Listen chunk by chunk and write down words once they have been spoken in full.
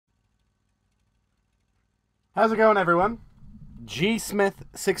How's it going, everyone? G Smith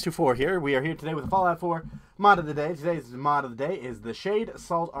 624 here. We are here today with the Fallout 4 mod of the day. Today's mod of the day is the Shade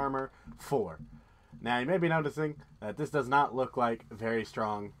Assault Armor 4. Now, you may be noticing that this does not look like very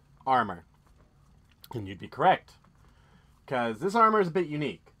strong armor. And you'd be correct, because this armor is a bit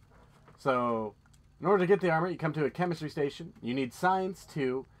unique. So, in order to get the armor, you come to a chemistry station. You need Science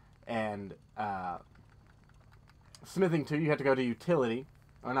 2 and Smithing 2. You have to go to Utility.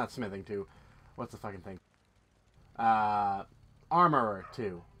 Or not Smithing 2. What's the fucking thing? Armorer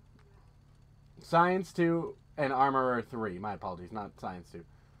 2. Science 2 and Armorer 3. My apologies, not Science 2.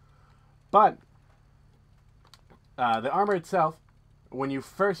 But, the armor itself, when you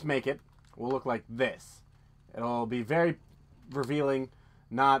first make it, will look like this. It'll be very revealing,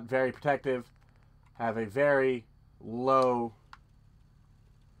 not very protective, have a very low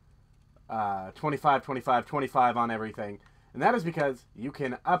 25, 25, 25 on everything. And that is because you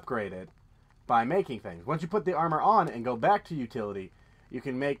can upgrade it by making things. Once you put the armor on and go back to utility, you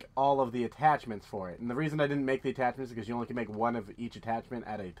can make all of the attachments for it. And the reason I didn't make the attachments is because you only can make one of each attachment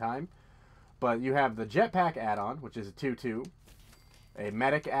at a time. But you have the jetpack add-on, which is a 2-2, a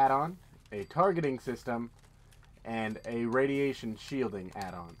medic add-on, a targeting system, and a radiation shielding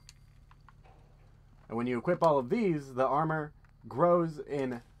add-on. And when you equip all of these, the armor grows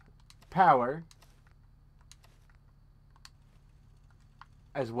in power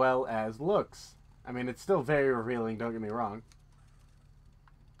as well as looks. I mean, it's still very revealing, don't get me wrong.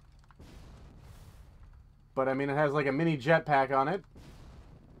 But, I mean, it has like a mini jetpack on it,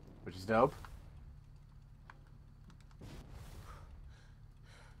 which is dope.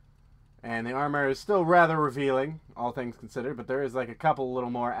 And the armor is still rather revealing, all things considered, but there is like a couple little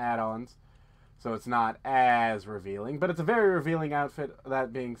more add-ons, so it's not as revealing. But it's a very revealing outfit.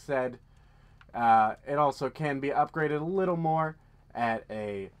 That being said, it also can be upgraded a little more at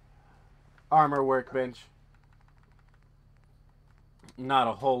a armor workbench. Not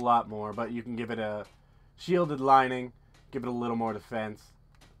a whole lot more, but you can give it a shielded lining, give it a little more defense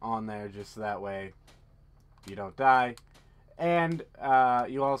on there, just so that way you don't die. And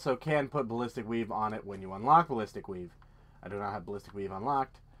you also can put Ballistic Weave on it when you unlock Ballistic Weave. I do not have Ballistic Weave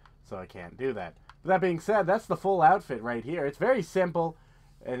unlocked, so I can't do that. But that being said, that's the full outfit right here. It's very simple,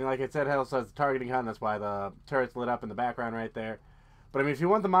 and like I said, it also has the targeting HUD, and that's why the turret's lit up in the background right there. But I mean, if you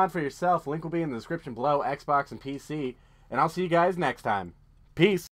want the mod for yourself, link will be in the description below, Xbox and PC, and I'll see you guys next time. Peace!